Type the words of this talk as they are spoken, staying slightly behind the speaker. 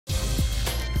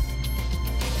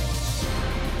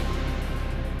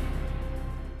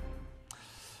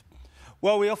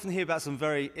Well, we often hear about some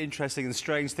very interesting and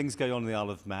strange things going on in the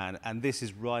Isle of Man, and this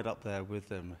is right up there with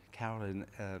them. Carolyn,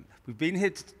 we've been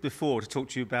here before to talk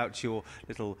to you about your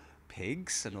little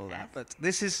pigs and all that, but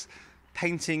this is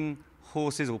painting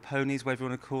horses or ponies, whatever you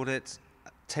want to call it.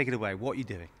 Take it away. What are you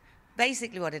doing?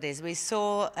 Basically what it is, we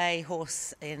saw a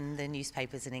horse in the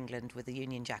newspapers in England with a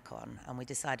Union Jack on, and we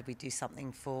decided we'd do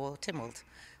something for Tynwald.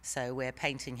 So we're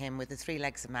painting him with the 3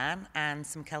 legs of man and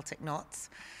some Celtic knots,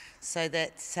 so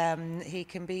that he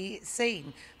can be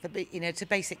seen, to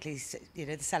basically,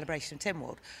 the celebration of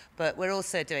Tynwald. But we're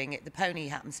also doing it, the pony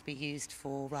happens to be used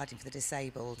for riding for the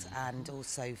disabled and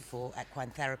also for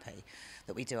equine therapy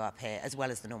that we do up here, as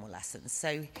well as the normal lessons.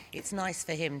 So it's nice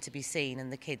for him to be seen,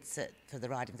 and the kids for the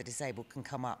riding for the disabled can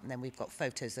come up, and then we've got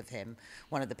photos of him,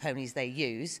 one of the ponies they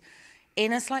use,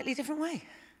 in a slightly different way.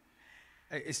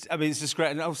 It's just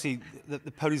great, and obviously the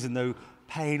ponies are no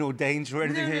pain or danger or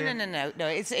anything here. No.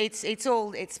 It's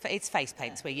face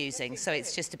paints we're using, so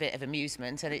it's just a bit of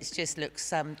amusement, and it just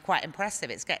looks quite impressive.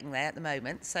 It's getting there at the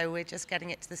moment, so we're just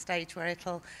getting it to the stage where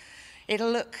it'll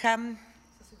look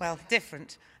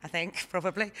different, I think,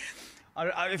 probably.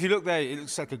 If you look there, it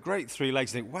looks like a great 3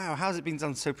 legs. You think, wow, how's it been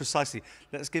done so precisely?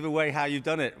 Let's give away how you've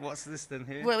done it. What's this then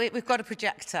here? Well, we've got a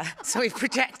projector, so we've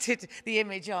projected the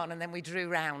image on, and then we drew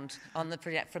round on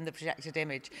from the projected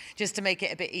image, just to make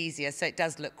it a bit easier, so it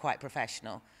does look quite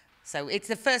professional. So it's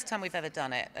the first time we've ever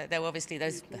done it. There were obviously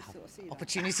those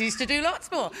opportunities to do lots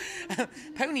more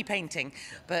pony painting,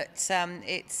 but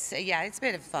it's a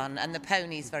bit of fun, and the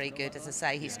pony's very good. As I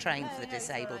say, he's trained for the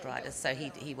disabled riders, so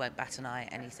he won't bat an eye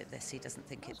at any of this. He doesn't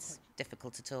think it's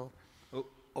difficult at all.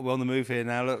 Oh, we're on the move here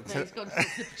now, look. No, he's gone to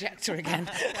the projector again.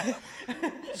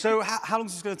 So how long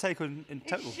is this going to take in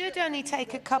total? It should only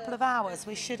take a couple of hours.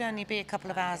 We should only be a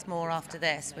couple of hours more after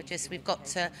this. We've got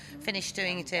to finish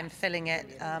doing it in, filling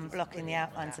it, blocking the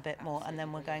outlines a bit more, and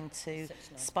then we're going to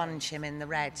sponge him in the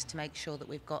red to make sure that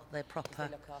we've got the proper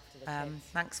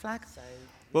Manx flag.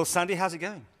 Well, Sandy, how's it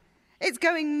going? It's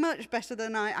going much better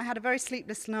than I had a very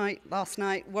sleepless night last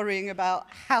night, worrying about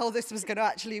how this was going to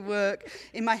actually work.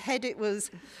 In my head, it was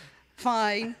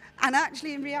fine. And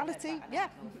actually, in reality,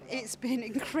 it's been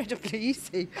incredibly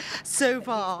easy so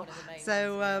far.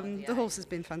 So the horse has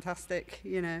been fantastic,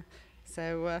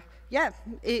 So,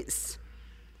 it's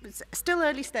still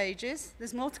early stages.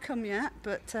 There's more to come yet,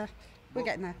 but we're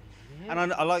getting there.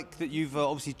 And I like that you've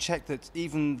obviously checked that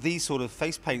even these sort of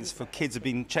face paints for kids have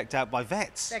been checked out by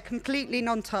vets. They're completely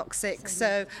non-toxic,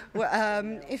 so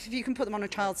if you can put them on a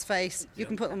child's face, you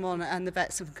can put them on, and the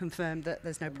vets have confirmed that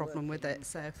there's no problem with it.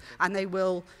 So, and they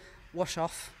will wash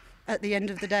off at the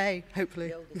end of the day,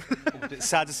 hopefully. It's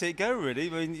sad to see it go, really. I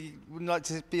mean, you wouldn't like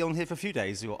to be on here for a few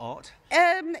days, your art?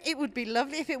 It would be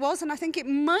lovely if it was, and I think it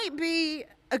might be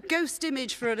a ghost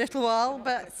image for a little while,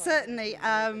 but certainly,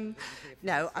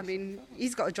 no, I mean,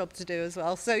 he's got a job to do as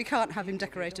well, so you can't have him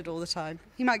decorated all the time.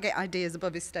 He might get ideas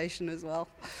above his station as well.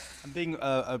 And being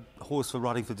a horse for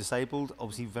riding for disabled,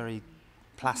 obviously very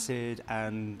placid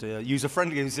and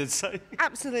user-friendly, as you'd say.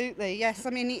 Absolutely, yes. I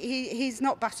mean, he's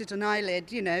not batted an eyelid,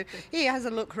 He has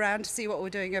a look around to see what we're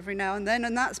doing every now and then,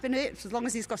 and that's been it. As long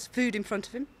as he's got food in front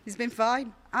of him, he's been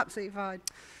fine, absolutely fine.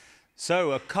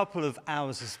 So a couple of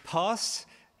hours has passed.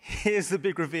 Here's the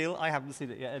big reveal. I haven't seen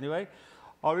it yet anyway.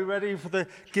 Are we ready for the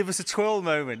give us a twirl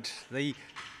moment? The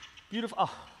beautiful...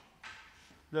 Oh,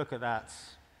 look at that.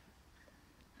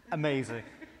 Amazing.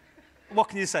 What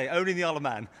can you say? Only in the Isle of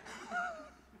Man.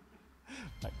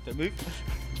 Right, don't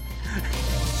move.